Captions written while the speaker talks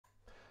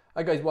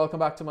Hi guys, welcome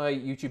back to my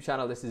YouTube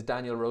channel. This is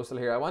Daniel Rosehill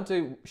here. I want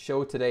to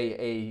show today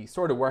a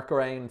sort of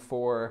workaround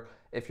for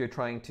if you're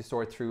trying to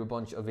sort through a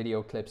bunch of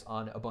video clips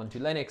on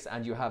Ubuntu Linux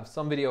and you have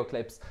some video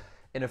clips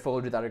in a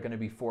folder that are going to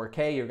be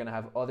 4K, you're going to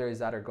have others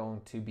that are going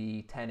to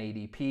be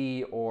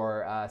 1080p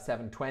or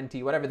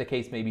 720, whatever the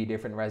case may be,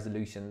 different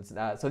resolutions.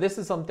 So this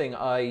is something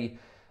I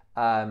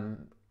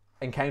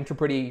encounter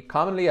pretty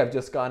commonly. I've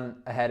just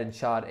gone ahead and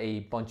shot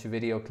a bunch of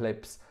video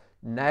clips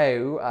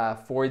now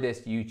for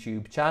this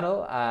YouTube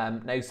channel.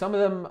 Now some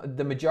of them,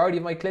 the majority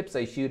of my clips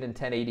I shoot in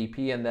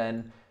 1080p, and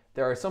then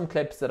there are some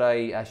clips that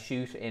I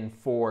shoot in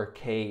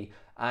 4K,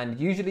 and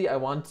usually I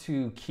want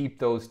to keep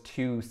those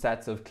two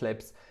sets of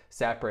clips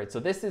separate. So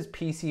this is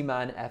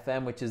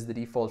PCmanFM, which is the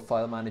default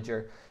file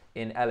manager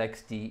in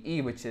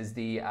LXDE, which is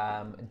the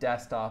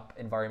desktop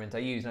environment I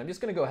use. And I'm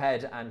just going to go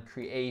ahead and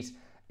create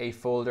a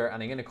folder,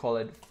 and I'm going to call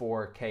it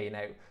 4K.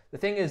 Now the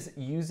thing is,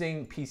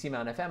 using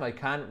PCmanFM, I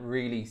can't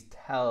really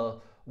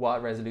tell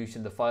what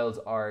resolution the files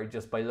are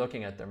just by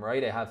looking at them,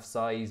 right? I have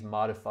size,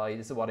 modify,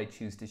 this is what I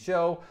choose to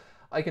show.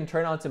 I can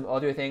turn on some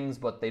other things,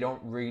 but they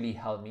don't really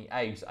help me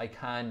out. I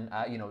can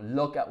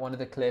look at one of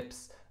the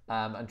clips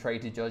and try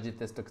to judge if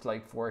this looks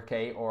like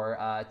 4K or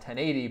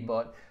 1080,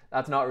 but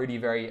that's not really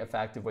a very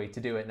effective way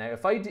to do it. Now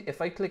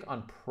if I click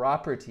on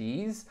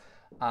properties,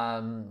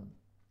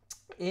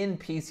 in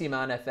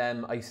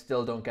PCmanFM, I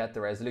still don't get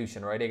the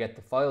resolution, right? I get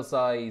the file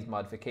size,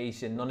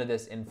 modification, none of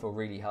this info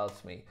really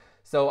helps me.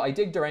 So I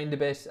digged around a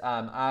bit,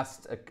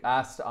 asked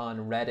on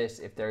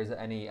Reddit if there's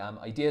any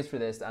ideas for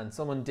this, and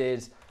someone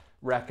did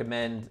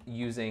recommend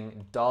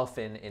using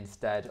Dolphin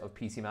instead of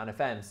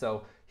PCmanFM.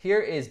 So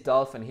here is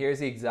Dolphin. Here's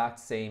the exact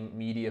same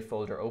media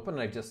folder open,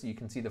 and you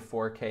can see the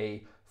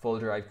 4K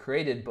folder I've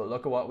created, but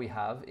look at what we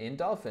have in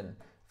Dolphin.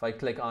 If I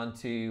click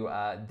onto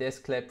this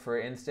clip, for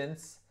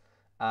instance,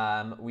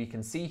 we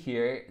can see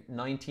here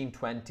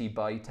 1920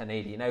 by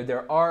 1080. Now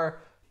there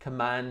are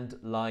command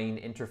line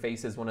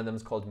interfaces. One of them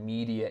is called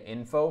media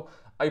info.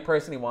 I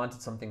personally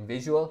wanted something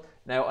visual.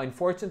 Now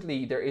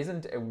unfortunately there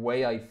isn't a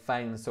way I've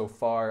found so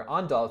far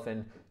on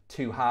Dolphin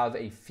to have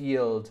a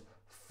field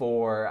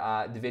for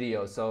the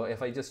video. So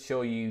if I just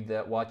show you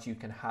what you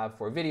can have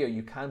for video,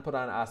 you can put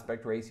on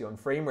aspect ratio and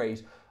frame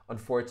rate.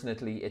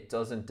 Unfortunately it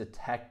doesn't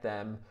detect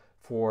them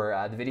for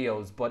the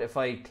videos. But if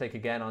I click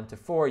again onto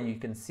 4, you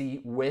can see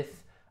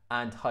width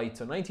and height.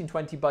 So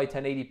 1920 by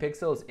 1080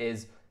 pixels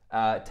is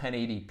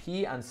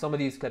 1080p, and some of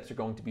these clips are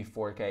going to be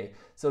 4K.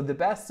 So the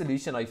best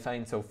solution I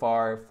found so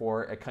far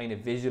for a kind of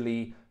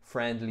visually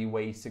friendly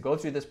way to go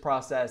through this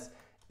process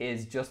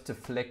is just to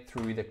flick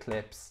through the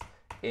clips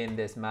in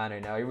this manner.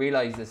 Now I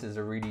realize this is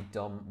a really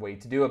dumb way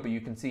to do it, but you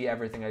can see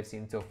everything I've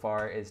seen so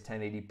far is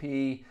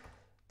 1080p,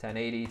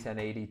 1080,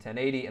 1080,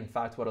 1080. In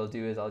fact, what I'll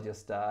do is I'll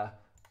just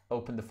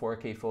open the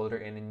 4K folder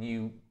in a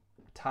new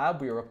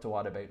tab. We were up to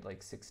what, about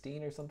like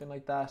 16 or something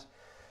like that.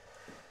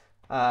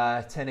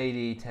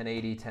 1080,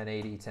 1080,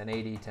 1080,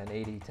 1080,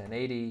 1080,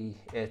 1080,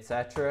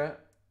 etc.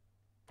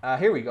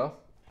 Here we go.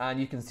 And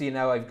you can see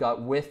now I've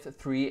got width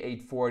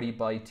 3840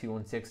 by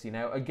 2160.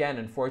 Now again,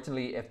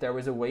 unfortunately, if there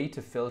was a way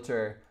to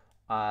filter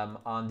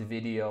on the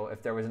video,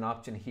 if there was an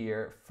option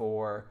here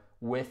for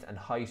width and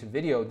height of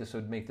video, this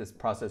would make this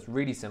process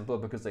really simple,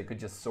 because I could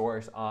just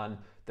sort on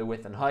the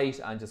width and height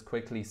and just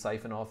quickly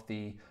siphon off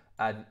the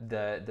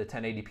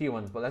 1080p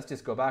ones. But let's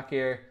just go back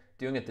here,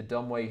 doing it the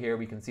dumb way here.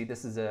 We can see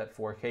this is a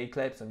 4K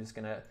clip, so I'm just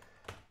gonna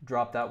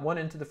drop that one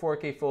into the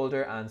 4K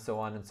folder, and so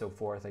on and so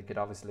forth. I could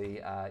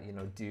obviously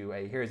do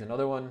here's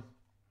another one,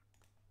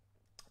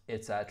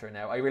 etc.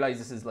 Now I realize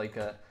this is like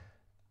a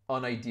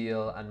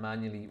unideal and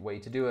manually way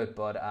to do it,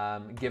 but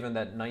given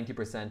that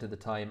 90% of the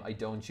time I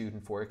don't shoot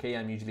in 4K,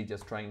 I'm usually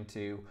just trying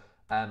to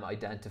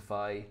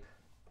identify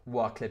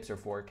what clips are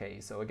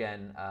 4K. So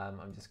again,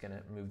 I'm just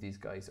gonna move these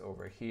guys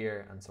over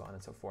here, and so on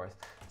and so forth.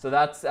 So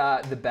that's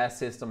the best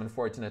system,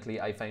 unfortunately,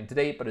 I found to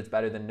date, but it's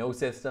better than no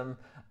system.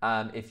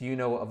 If you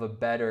know of a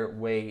better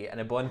way,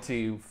 an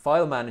Ubuntu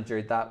file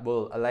manager that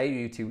will allow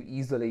you to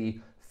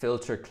easily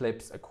filter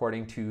clips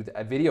according to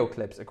video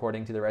clips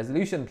according to the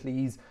resolution,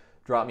 please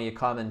drop me a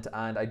comment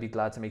and I'd be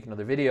glad to make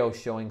another video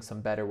showing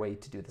some better way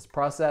to do this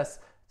process.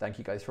 Thank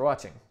you guys for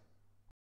watching.